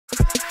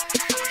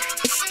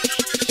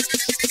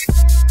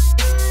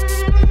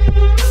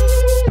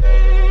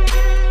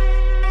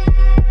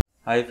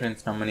Hi friends,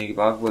 நம்ம இன்னைக்கு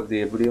பார்க்க போகிறது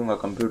எப்படி உங்கள்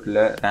கம்ப்யூட்டரில்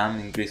RAM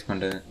இன்க்ரீஸ்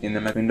பண்ணுறது. இந்த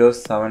மாதிரி Windows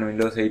 7,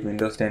 Windows 8,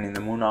 Windows 10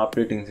 இந்த 3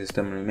 ஆப்ரேட்டிங்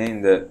சிஸ்டம்லையுமே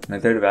இந்த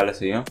மெத்தட் வேலை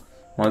செய்யும்.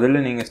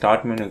 முதல்ல நீங்கள்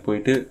ஸ்டார்ட் மெனுக்கு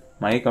போயிட்டு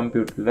மை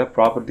கம்ப்யூட்டரில்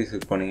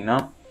ப்ராப்பர்ட்டிஸுக்கு போனீங்கன்னா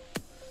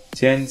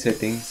சேஞ்ச்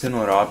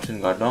செட்டிங்ஸ்னு ஒரு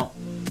ஆப்ஷன் காட்டும்.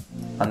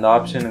 அந்த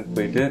ஆப்ஷனுக்கு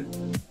போயிட்டு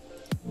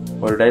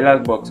ஒரு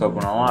டைலாக் பாக்ஸ்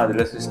ஓப்பன் ஆகும்.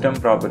 அதில் சிஸ்டம்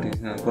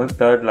ப்ராப்பர்ட்டிஸ்னு இருக்கும்.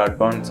 தேர்டில்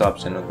அட்வான்ஸ்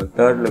ஆப்ஷன் இருக்கும்.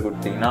 தேர்டில்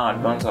கொடுத்தீங்கன்னா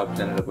அட்வான்ஸ்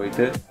ஆப்ஷனில்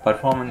போயிட்டு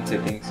பர்ஃபார்மன்ஸ்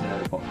செட்டிங்ஸ்னு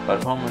இருக்கும்.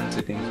 பர்ஃபார்மன்ஸ்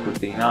செட்டிங்ஸ்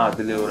கொடுத்தீங்கன்னா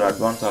அதில் ஒரு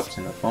அட்வான்ஸ்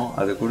ஆப்ஷன் இருக்கும்.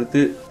 அது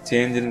கொடுத்து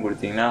சேஞ்சுன்னு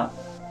கொடுத்தீங்கன்னா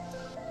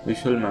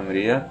விஷுவல்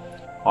மெமரியை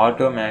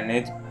auto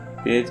manage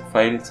page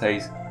file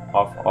size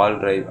of all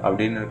drive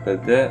அப்படின்னு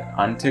இருக்கிறத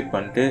அன்செக்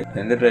பண்ணிட்டு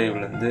எந்த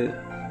ட்ரைவ்லேருந்து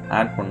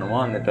ஆட் பண்ணுமோ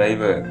அந்த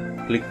ட்ரைவை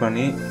கிளிக்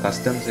பண்ணி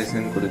கஸ்டம்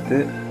சைஸ்ன்னு கொடுத்து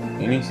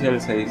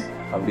இனிஷியல் சைஸ்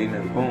அப்படின்னு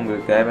இருக்கும்.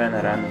 உங்களுக்கு தேவையான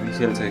ரேம்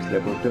இனிஷியல்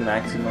சைஸில் போட்டு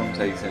மேக்ஸிமம்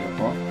சைஸ்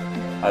இருக்கும்.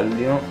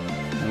 அதுலேயும்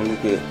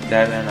உங்களுக்கு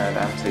தேவையான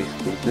ரேம் சைஸ்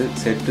கொடுத்து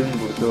செட்டுன்னு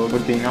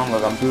கொடுத்தீங்கன்னா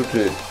உங்கள்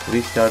கம்ப்யூட்ரு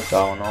ரீஸ்டார்ட்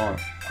ஆகணும்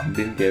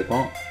அப்படின்னு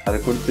கேட்கும். அதை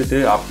கொடுத்துட்டு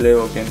அப்ளை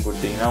ஓகேன்னு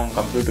கொடுத்தீங்கன்னா உங்கள்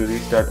கம்ப்யூட்டர்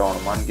ரீஸ்டார்ட்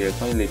ஆகணுமான்னு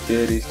கேட்கும். இல்லை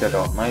இப்போயே ரீஸ்டார்ட்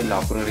ஆகணுமா இல்லை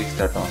அப்புறம்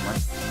ரீஸ்டார்ட் ஆகணுமா.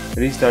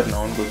 ரீஸ்டார்ட்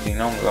ஆகணும்னு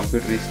கொடுத்தீங்கன்னா உங்கள்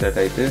கம்ப்யூட்டர்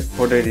ரீஸ்டார்ட் ஆகிட்டு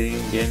ஃபோட்டோ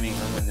எடிட்டிங்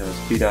கேமிங்கும் கொஞ்சம்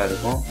ஸ்பீடாக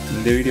இருக்கும்.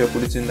 இந்த வீடியோ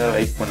பிடிச்சிருந்தா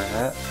லைக்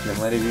பண்ணுங்கள். இந்த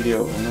மாதிரி வீடியோ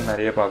இன்னும்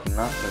நிறைய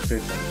பார்க்கணுன்னா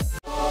சப்ஸ்கிரைப் பண்ணுங்கள்.